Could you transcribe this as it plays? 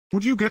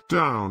Would you get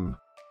down?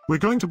 We're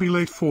going to be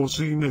late for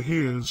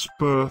I-Zenahir's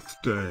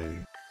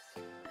birthday.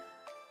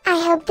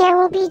 I hope there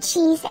will be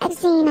cheese at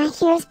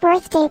I-Zenahir's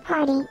birthday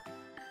party.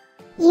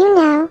 You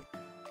know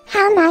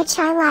how much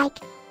I like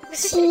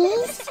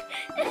cheese.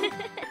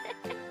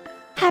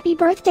 Happy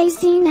birthday,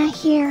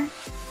 I-Zenahir.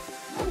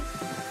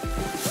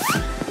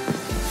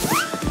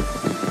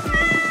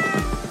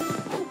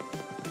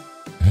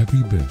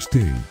 Happy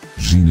birthday,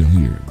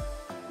 I-Zenahir.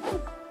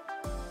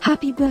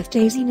 Happy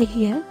birthday,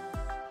 I-Zenahir.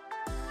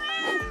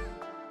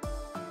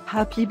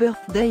 Happy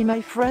birthday,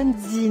 my friend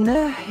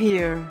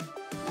I-Zenahir.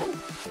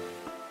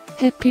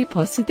 Happy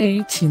birthday,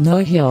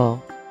 I-Zenahir.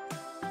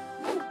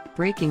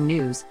 Breaking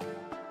news.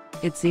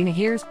 It's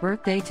I-Zenahir's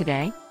birthday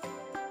today.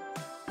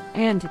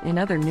 And in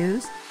other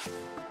news,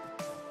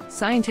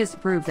 scientists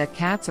prove that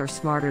cats are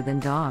smarter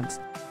than dogs.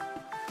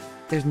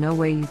 There's no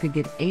way you could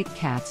get 8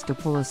 cats to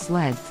pull a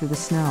sled through the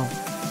snow.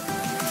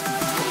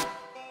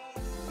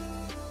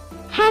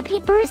 Happy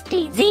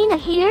birthday,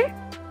 I-Zenahir.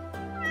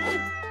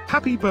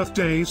 Happy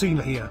birthday,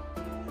 I-Zenahir.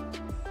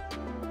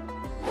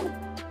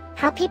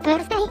 Happy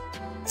birthday,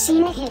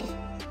 I-Zenahir.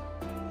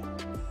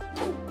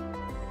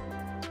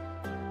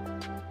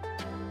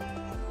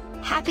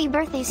 Happy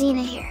birthday,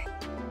 I-Zenahir.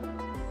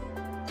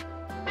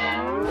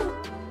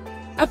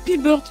 Happy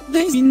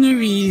birthday,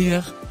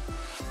 I-Zenahir.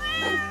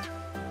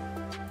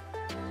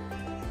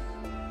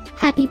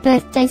 Happy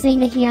birthday,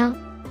 I-Zenahir.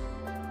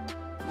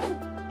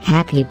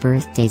 Happy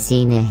birthday,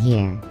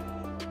 I-Zenahir.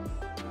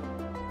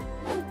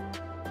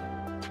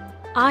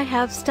 I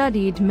have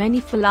studied many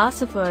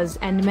philosophers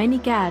and many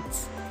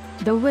cats.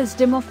 The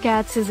wisdom of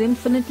cats is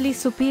infinitely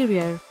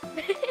superior.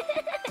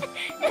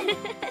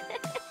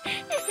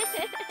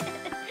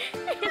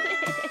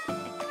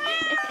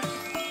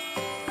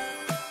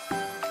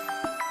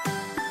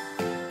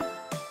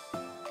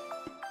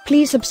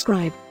 Please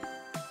subscribe,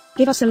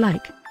 give us a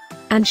like,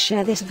 and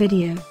share this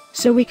video,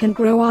 so we can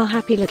grow our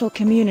happy little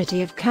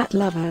community of cat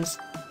lovers.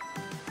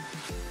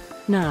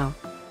 Now,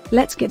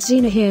 let's get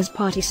I-Zenahir's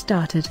party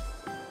started.